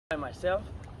by myself.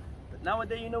 But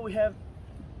nowadays, you know, we have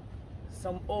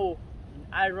some ore in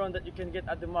iron that you can get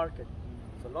at the market.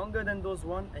 So longer than those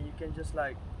one, and you can just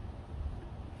like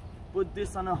put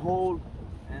this on a hole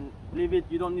and leave it.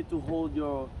 You don't need to hold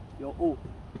your ore.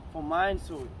 For mine,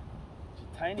 so it's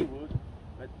a tiny wood,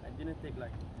 but I didn't take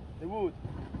like the wood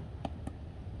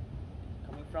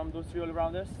coming from those three all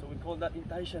around us. So we call that in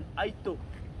Tahitian aito,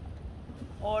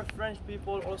 or French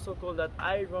people also call that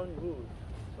iron wood.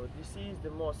 So this is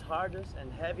the most hardest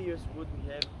and heaviest wood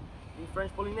we have in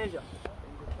French Polynesia.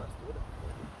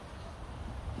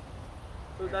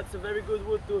 So that's a very good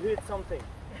wood to hit something.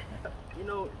 You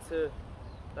know, it's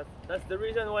that's the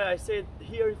reason why I said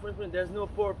here in French Polynesia there's no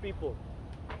poor people.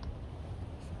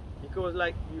 Because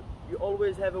like you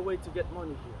always have a way to get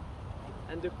money here.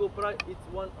 And the copra, it's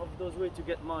one of those ways to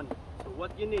get money. So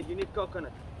what you need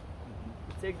coconut.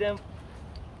 You take them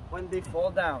when they fall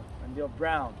down, when they're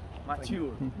brown,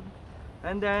 mature.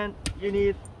 And then you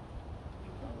need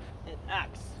an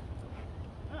axe.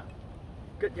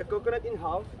 Cut your coconut in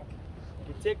half.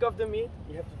 You take off the meat.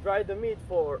 You have to dry the meat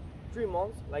for 3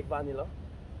 months, like vanilla,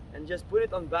 and just put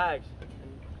it on bags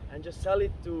and just sell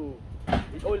it to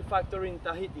the oil factory in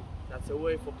Tahiti. That's a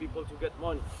way for people to get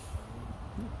money.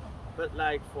 But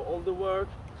like for all the work,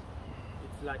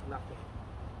 it's like nothing.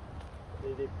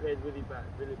 They paid really bad,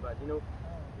 really bad. You know,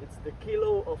 it's the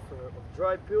kilo of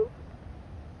dry peel.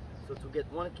 So to get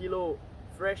 1 kilo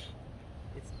fresh,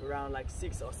 it's around like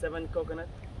 6 or 7 coconut.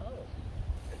 Oh.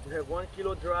 And to have 1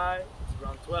 kilo dry, it's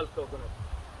around 12 coconut.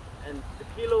 And the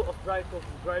kilo of dry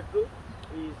peel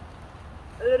is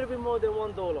a little bit more than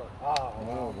 $1. Oh,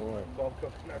 wow, boy. 12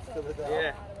 coconuts to the dollar.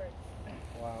 Yeah.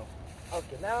 Wow.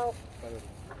 Okay, now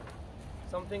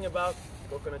something about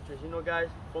coconut trees. You know, guys,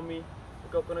 for me, the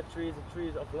coconut tree is a tree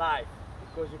of life,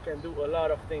 because you can do a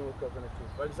lot of things with coconut trees.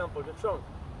 For example, the trunk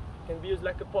can be used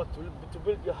like a pot to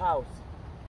build your house.